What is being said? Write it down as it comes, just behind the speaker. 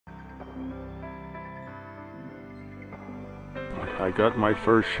I got my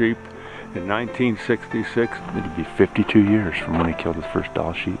first sheep in 1966. It'd be 52 years from when he killed his first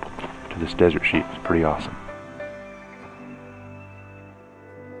Dall sheep to this desert sheep. It's pretty awesome.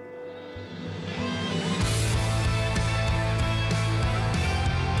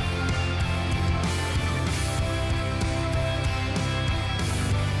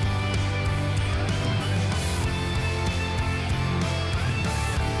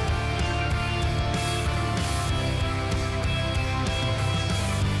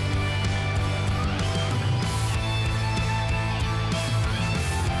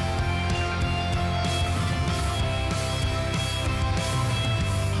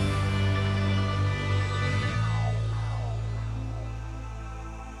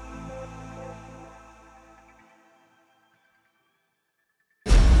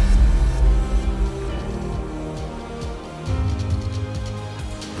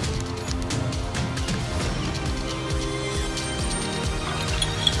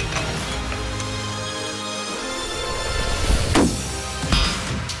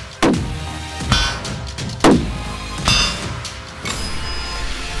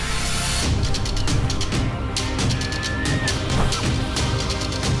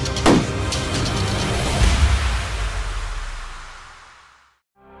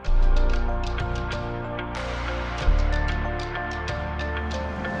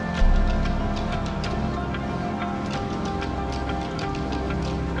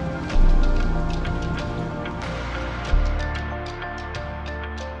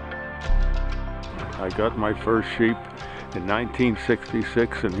 I got my first sheep in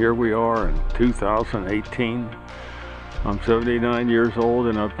 1966, and here we are in 2018. I'm 79 years old,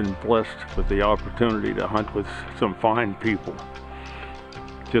 and I've been blessed with the opportunity to hunt with some fine people,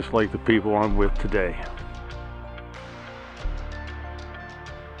 just like the people I'm with today.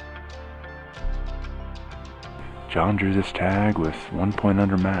 John drew this tag with 1 point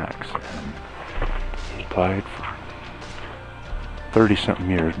under max, and he applied for 30-something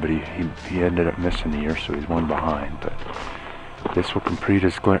years, but he ended up missing a year, so he's one behind. But this will complete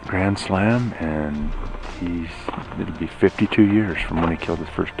his Grand Slam, and it'll be 52 years from when he killed his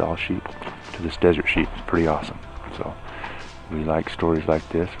first Dall sheep to this desert sheep. It's pretty awesome. So we like stories like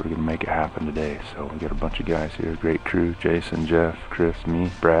this. We're gonna make it happen today. So we got a bunch of guys here, great crew: Jason, Jeff, Chris, me,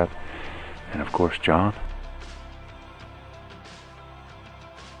 Brad, and of course John.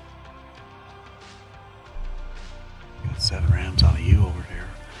 Got 7 rams on a ewe over here.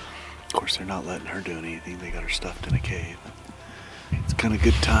 Of course, they're not letting her do anything. They got her stuffed in a cave. It's kind of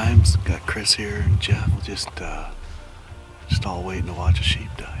good times. Got Chris here and Jeff. We'll just all waiting to watch a sheep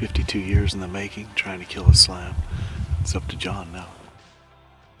die. 52 years in the making, trying to kill a slam. It's up to John now.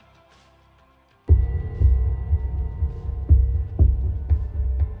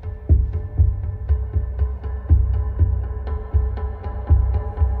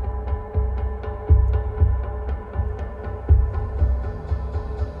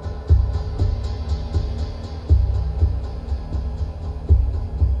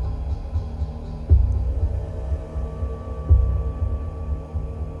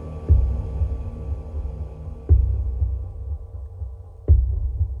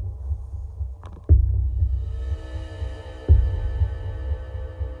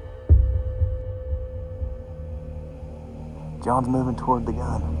 John's moving toward the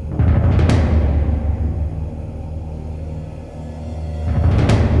gun.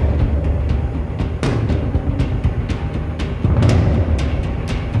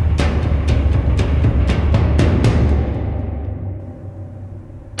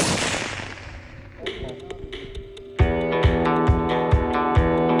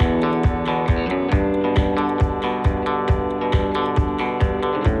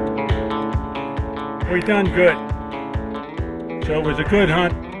 We done good. So it was a good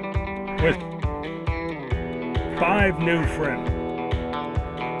hunt with 5 new friends.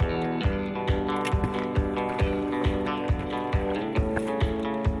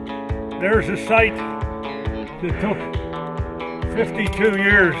 There's a sight that took 52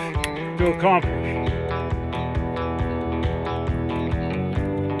 years to accomplish.